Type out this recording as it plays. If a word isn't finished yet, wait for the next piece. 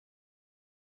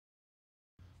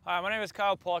Hi, my name is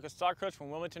Kyle Polak, a soccer coach from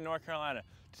Wilmington, North Carolina.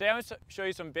 Today I'm going to show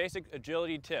you some basic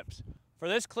agility tips. For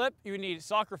this clip, you need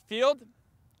soccer field,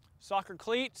 soccer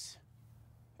cleats,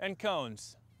 and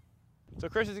cones. So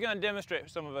Chris is going to demonstrate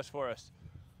some of us for us.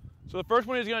 So the first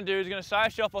one he's going to do is going to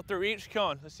side shuffle through each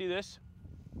cone. Let's see this.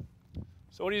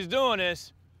 So what he's doing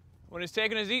is, when he's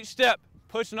taking his each step,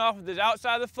 pushing off with his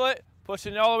outside of the foot,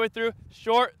 pushing it all the way through,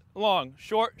 short, long,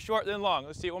 short, short, then long.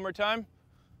 Let's see it one more time.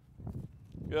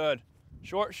 Good.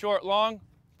 Short, short, long,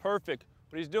 perfect.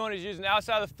 What he's doing is using the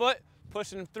outside of the foot,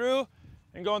 pushing him through,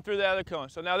 and going through the other cone.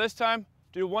 So now this time,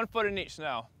 do 1 foot in each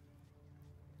now.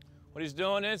 What he's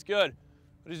doing is good.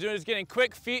 What he's doing is getting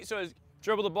quick feet, so he's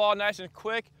dribble the ball nice and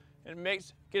quick, and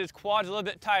get his quads a little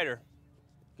bit tighter.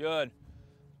 Good.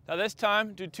 Now this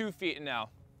time, do 2 feet now.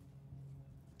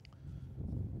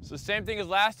 So the same thing as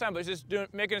last time, but he's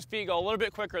just making his feet go a little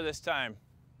bit quicker this time.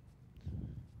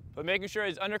 But making sure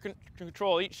he's under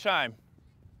control each time.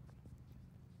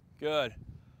 Good.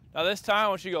 Now this time I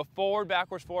want you to go forward,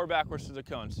 backwards to the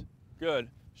cones. Good.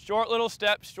 Short little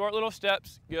steps, good. Short little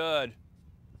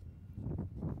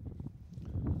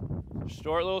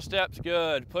steps,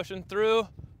 good. Pushing through,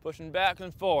 pushing back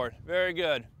and forward. Very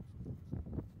good.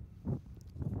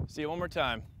 See it one more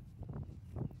time.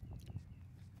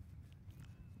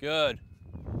 Good.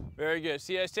 Very good.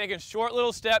 See, he's taking short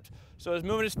little steps, so he's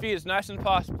moving his feet as nice as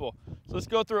possible. So let's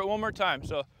go through it one more time.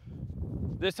 So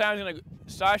this time he's going to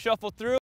side shuffle through.